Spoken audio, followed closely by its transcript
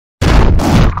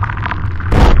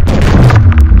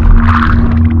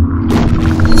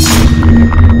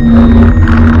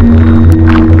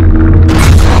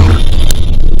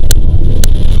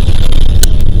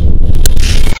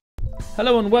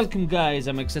Hello and welcome guys,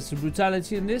 I'm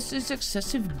XsvBrutality and this is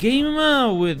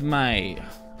XsvGamer with my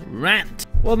rant.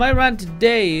 Well, my rant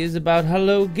today is about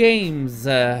Hello Games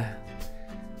and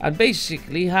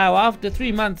basically how after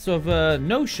 3 months of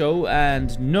no show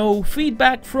and no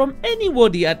feedback from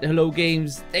anybody at Hello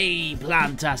Games, they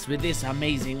plant us with this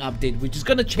amazing update which is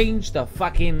gonna change the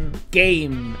fucking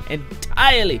game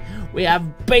entirely. We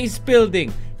have base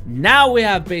building. Now we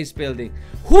have base building.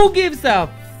 Who gives a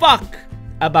fuck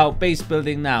about base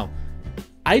building now?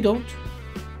 I don't.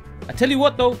 I tell you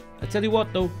what though,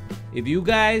 if you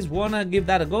guys wanna give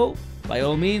that a go, by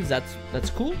all means, that's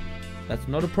cool. That's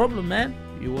not a problem, man.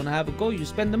 You wanna have a go, you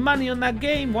spend the money on that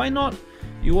game, why not?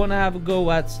 You wanna have a go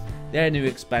at their new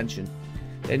expansion,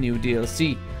 their new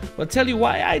DLC. Well, tell you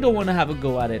why I don't wanna have a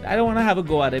go at it. I don't wanna have a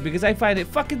go at it because I find it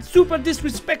fucking super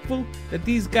disrespectful that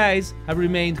these guys have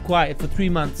remained quiet for 3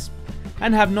 months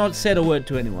and have not said a word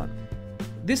to anyone.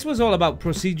 This was all about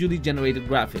procedurally generated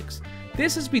graphics.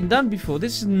 This has been done before.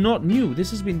 This is not new. This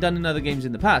has been done in other games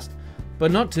in the past,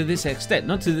 but not to this extent,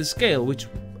 not to this scale. Which,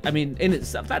 I mean, in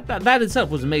itself, that itself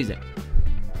was amazing.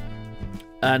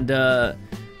 And the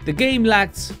game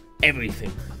lacked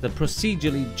everything. The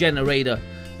procedurally generator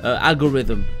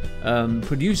algorithm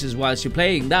produces whilst you're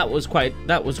playing. That was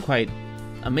quite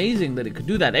amazing that it could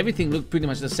do that. Everything looked pretty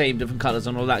much the same, different colors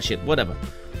and all that shit. Whatever.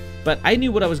 But I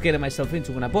knew what I was getting myself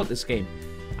into when I bought this game.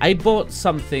 I bought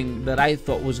something that I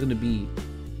thought was going to be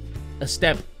a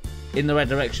step in the right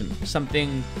direction.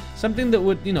 Something that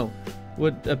would, you know,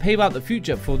 would pave out the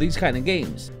future for these kind of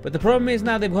games. But the problem is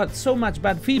now they've got so much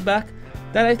bad feedback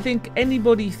that I think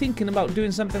anybody thinking about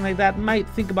doing something like that might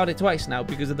think about it twice now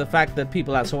because of the fact that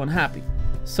people are so unhappy.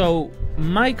 So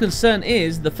my concern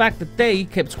is the fact that they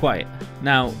kept quiet.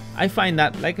 Now, I find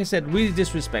that, like I said, really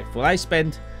disrespectful. I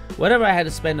spent whatever I had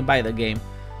to spend to buy the game.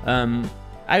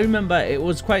 I remember it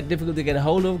was quite difficult to get a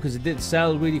hold of because it did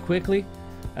sell really quickly.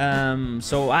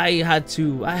 So I had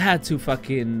to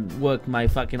fucking work my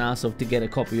fucking ass off to get a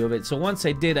copy of it. So once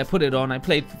I did, I put it on. I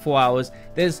played for 4 hours.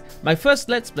 My first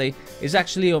Let's Play is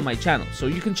actually on my channel, so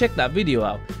you can check that video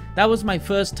out. That was my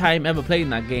first time ever playing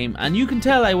that game, and you can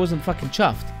tell I wasn't fucking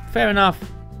chuffed. Fair enough,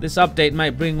 this update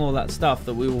might bring all that stuff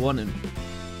that we were wanting,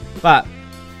 but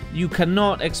you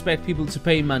cannot expect people to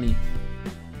pay money,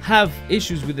 have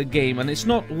issues with the game, and it's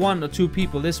not 1 or 2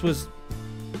 people. This was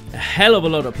a hell of a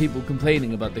lot of people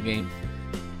complaining about the game,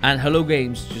 and Hello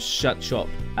Games just shut shop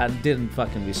and didn't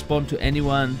fucking respond to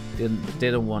anyone,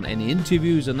 didn't want any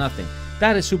interviews or nothing.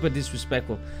 That is super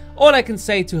disrespectful. All I can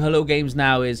say to Hello Games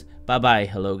now is bye bye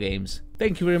Hello Games.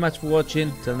 Thank you very much for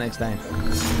watching. Till next time.